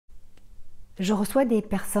Je reçois des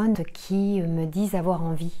personnes qui me disent avoir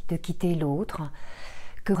envie de quitter l'autre,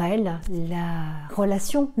 que pour elles, la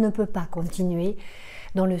relation ne peut pas continuer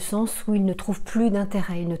dans le sens où ils ne trouvent plus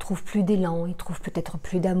d'intérêt, ils ne trouvent plus d'élan, ils trouvent peut-être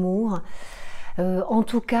plus d'amour, en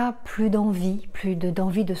tout cas plus d'envie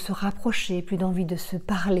de se rapprocher, plus d'envie de se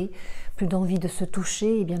parler, plus d'envie de se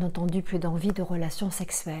toucher et bien entendu plus d'envie de relations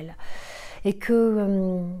sexuelles. Et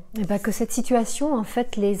que cette situation en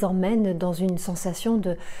fait les emmène dans une sensation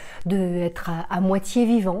d'être à moitié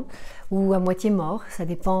vivant ou à moitié mort, ça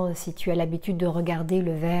dépend si tu as l'habitude de regarder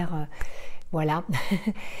le verre, voilà.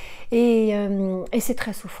 Et c'est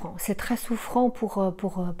très souffrant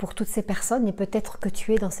pour toutes ces personnes et peut-être que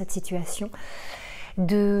tu es dans cette situation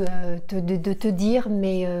de te dire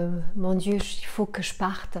mais mon Dieu, il faut que je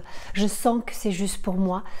parte, je sens que c'est juste pour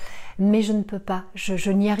moi, mais je ne peux pas, je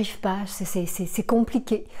n'y arrive pas, c'est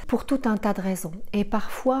compliqué pour tout un tas de raisons. Et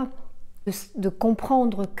parfois de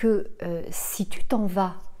comprendre que si tu t'en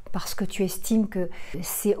vas parce que tu estimes que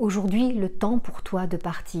c'est aujourd'hui le temps pour toi de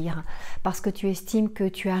partir, parce que tu estimes que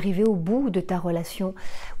tu es arrivé au bout de ta relation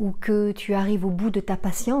ou que tu arrives au bout de ta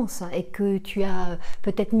patience et que tu as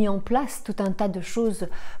peut-être mis en place tout un tas de choses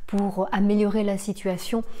pour améliorer la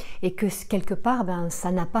situation et que quelque part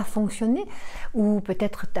ça n'a pas fonctionné ou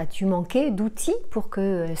peut-être as-tu manqué d'outils pour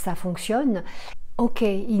que ça fonctionne. Ok,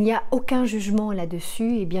 il n'y a aucun jugement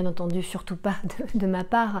là-dessus et bien entendu surtout pas de ma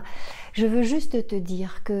part. Je veux juste te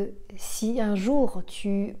dire que si un jour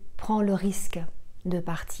tu prends le risque de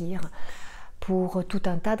partir pour tout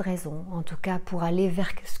un tas de raisons, en tout cas pour aller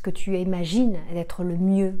vers ce que tu imagines d'être le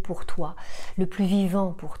mieux pour toi, le plus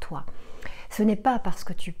vivant pour toi, ce n'est pas parce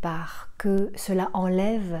que tu pars que cela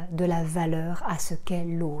enlève de la valeur à ce qu'est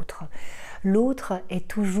l'autre. L'autre est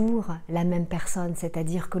toujours la même personne,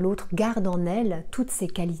 c'est-à-dire que l'autre garde en elle toutes ses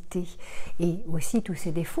qualités et aussi tous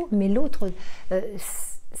ses défauts, mais l'autre,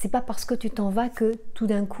 c'est pas parce que tu t'en vas que tout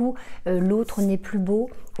d'un coup l'autre n'est plus beau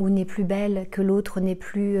ou n'est plus belle, que l'autre n'est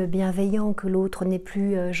plus bienveillant, que l'autre n'est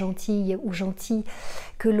plus gentille ou gentil,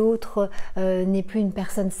 que l'autre n'est plus une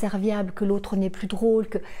personne serviable, que l'autre n'est plus drôle,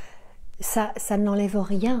 que ça n'enlève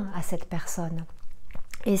rien à cette personne.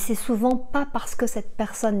 Et c'est souvent pas parce que cette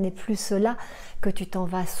personne n'est plus cela que tu t'en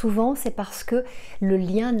vas. Souvent, c'est parce que le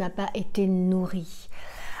lien n'a pas été nourri.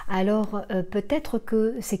 Alors, peut-être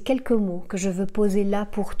que ces quelques mots que je veux poser là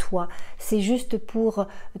pour toi, c'est juste pour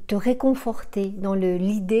te réconforter dans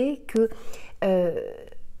l'idée que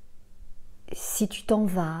si tu t'en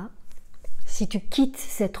vas, si tu quittes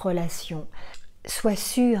cette relation, sois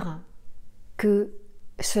sûr que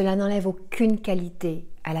cela n'enlève aucune qualité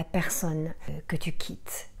à la personne que tu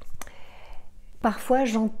quittes. Parfois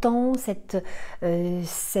j'entends cette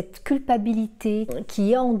culpabilité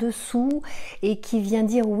qui est en dessous et qui vient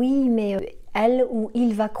dire oui mais elle ou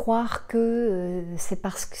il va croire que c'est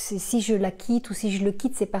parce que si je la quitte ou si je le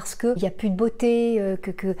quitte c'est parce qu'il n'y a plus de beauté,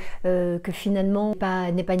 que finalement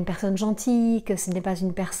n'est pas une personne gentille, que ce n'est pas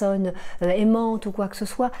une personne aimante ou quoi que ce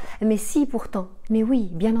soit. Mais si pourtant, mais oui,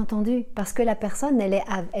 bien entendu, parce que la personne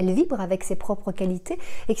elle vibre avec ses propres qualités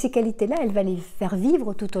et que ces qualités-là, elle va les faire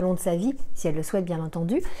vivre tout au long de sa vie, si elle le souhaite bien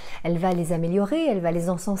entendu. Elle va les améliorer, elle va les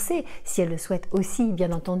encenser, si elle le souhaite aussi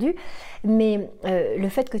bien entendu. Mais le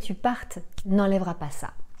fait que tu partes n'enlèvera pas ça.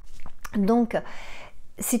 Donc,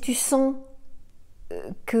 si tu sens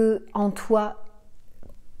que en toi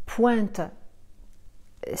pointe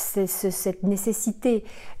cette nécessité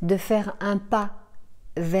de faire un pas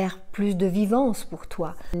vers plus de vivance pour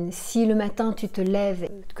toi, si le matin tu te lèves,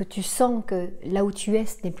 que tu sens que là où tu es,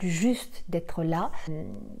 ce n'est plus juste d'être là,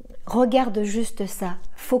 regarde juste ça,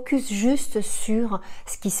 focus juste sur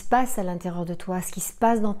ce qui se passe à l'intérieur de toi, ce qui se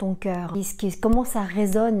passe dans ton cœur, comment ça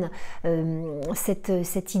résonne,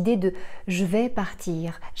 cette idée de je vais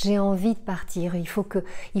partir, j'ai envie de partir, il faut que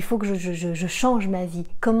je change ma vie,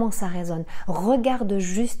 comment ça résonne. Regarde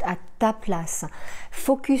juste à ta place,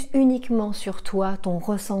 focus uniquement sur toi, ton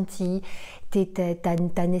ressenti,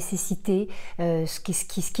 ta nécessité, ce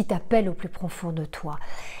qui t'appelle au plus profond de toi,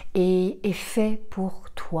 et fais pour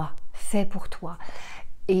toi, fais pour toi.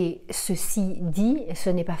 Et ceci dit, ce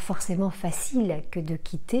n'est pas forcément facile que de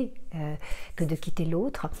quitter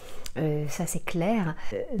l'autre, ça c'est clair,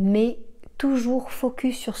 mais toujours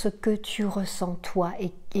focus sur ce que tu ressens toi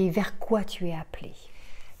et vers quoi tu es appelé.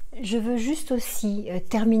 Je veux juste aussi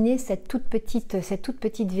terminer cette toute petite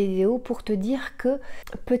vidéo pour te dire que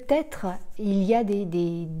peut-être il y a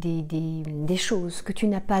des choses que tu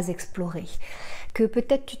n'as pas explorées, que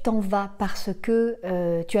peut-être tu t'en vas parce que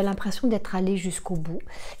tu as l'impression d'être allé jusqu'au bout,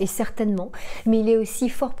 et certainement, mais il est aussi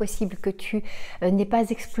fort possible que tu n'aies pas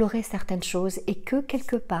exploré certaines choses et que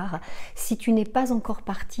quelque part, si tu n'es pas encore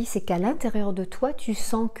parti, c'est qu'à l'intérieur de toi, tu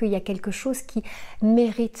sens qu'il y a quelque chose qui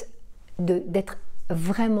mérite d'être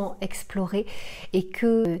vraiment exploré et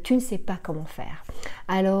que tu ne sais pas comment faire.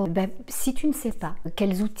 Alors si tu ne sais pas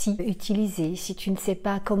quels outils utiliser, si tu ne sais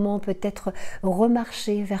pas comment peut-être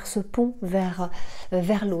remarcher vers ce pont vers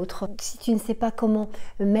l'autre, si tu ne sais pas comment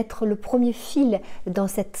mettre le premier fil dans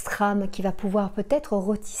cette trame qui va pouvoir peut-être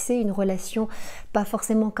retisser une relation, pas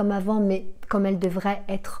forcément comme avant, mais comme elle devrait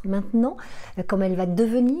être maintenant, comme elle va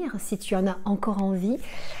devenir si tu en as encore envie,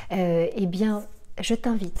 eh bien je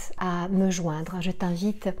t'invite à me joindre, je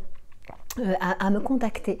t'invite à me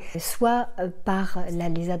contacter, soit par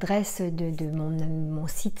les adresses de mon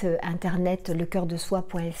site internet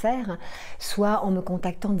lecoeurdesoi.fr, soit en me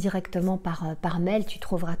contactant directement par mail. Tu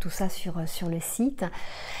trouveras tout ça sur le site.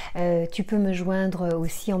 Tu peux me joindre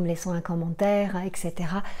aussi en me laissant un commentaire, etc.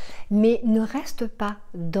 Mais ne reste pas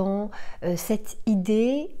dans cette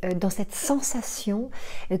idée, dans cette sensation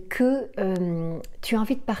que tu as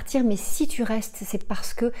envie de partir, mais si tu restes, c'est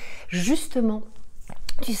parce que justement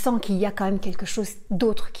tu sens qu'il y a quand même quelque chose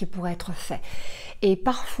d'autre qui pourrait être fait. Et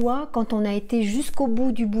parfois, quand on a été jusqu'au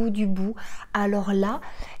bout du bout, alors là,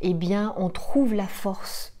 eh bien, on trouve la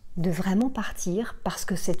force de vraiment partir, parce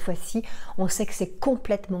que cette fois-ci, on sait que c'est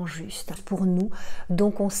complètement juste pour nous.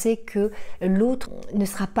 Donc, on sait que l'autre ne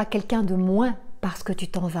sera pas quelqu'un de moins parce que tu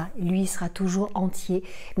t'en vas. Lui, il sera toujours entier,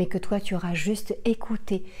 mais que toi, tu auras juste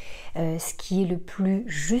écouté ce qui est le plus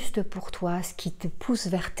juste pour toi, ce qui te pousse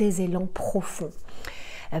vers tes élans profonds.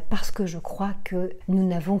 Parce que je crois que nous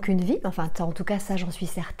n'avons qu'une vie, enfin en tout cas ça j'en suis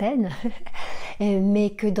certaine,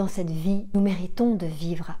 mais que dans cette vie nous méritons de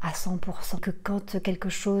vivre à 100%, que quand quelque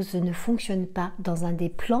chose ne fonctionne pas dans un des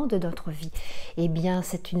plans de notre vie, eh bien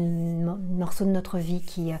c'est un morceau de notre vie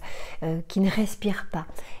qui ne respire pas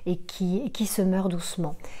et qui se meurt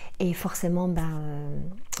doucement. Et forcément,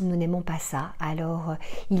 nous n'aimons pas ça. Alors,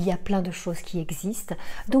 il y a plein de choses qui existent.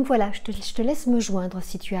 Donc voilà, je te laisse me joindre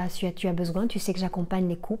si tu as besoin. Tu sais que j'accompagne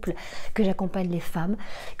les couples, que j'accompagne les femmes,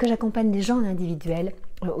 que j'accompagne les gens en individuel,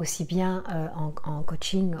 aussi bien en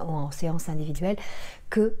coaching ou en séance individuelle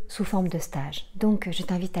que sous forme de stage. Donc je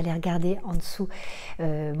t'invite à aller regarder en dessous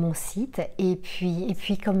mon site, et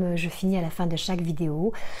puis comme je finis à la fin de chaque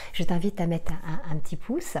vidéo, je t'invite à mettre un petit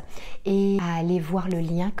pouce et à aller voir le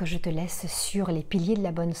lien que je te laisse sur les piliers de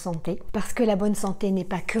la bonne santé, parce que la bonne santé n'est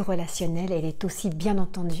pas que relationnelle, elle est aussi bien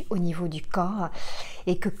entendu au niveau du corps,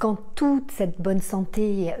 et que quand toute cette bonne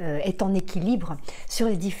santé est en équilibre sur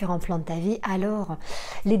les différents plans de ta vie, alors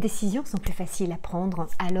les décisions sont plus faciles à prendre,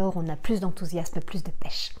 alors on a plus d'enthousiasme, plus de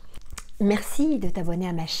pêche. Merci de t'abonner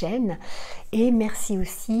à ma chaîne et merci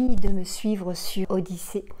aussi de me suivre sur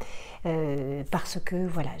Odyssée, parce que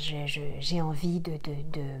voilà, j'ai envie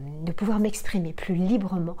de pouvoir m'exprimer plus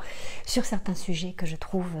librement sur certains sujets que je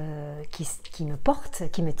trouve qui me portent,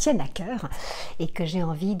 qui me tiennent à cœur, et que j'ai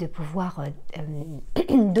envie de pouvoir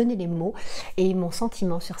donner les mots et mon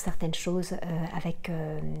sentiment sur certaines choses avec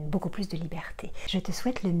beaucoup plus de liberté. Je te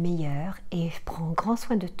souhaite le meilleur et prends grand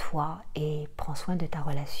soin de toi et prends soin de ta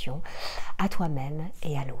relation à toi-même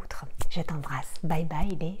et à l'autre. Je t'embrasse. Bye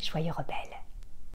bye les joyeux rebelles.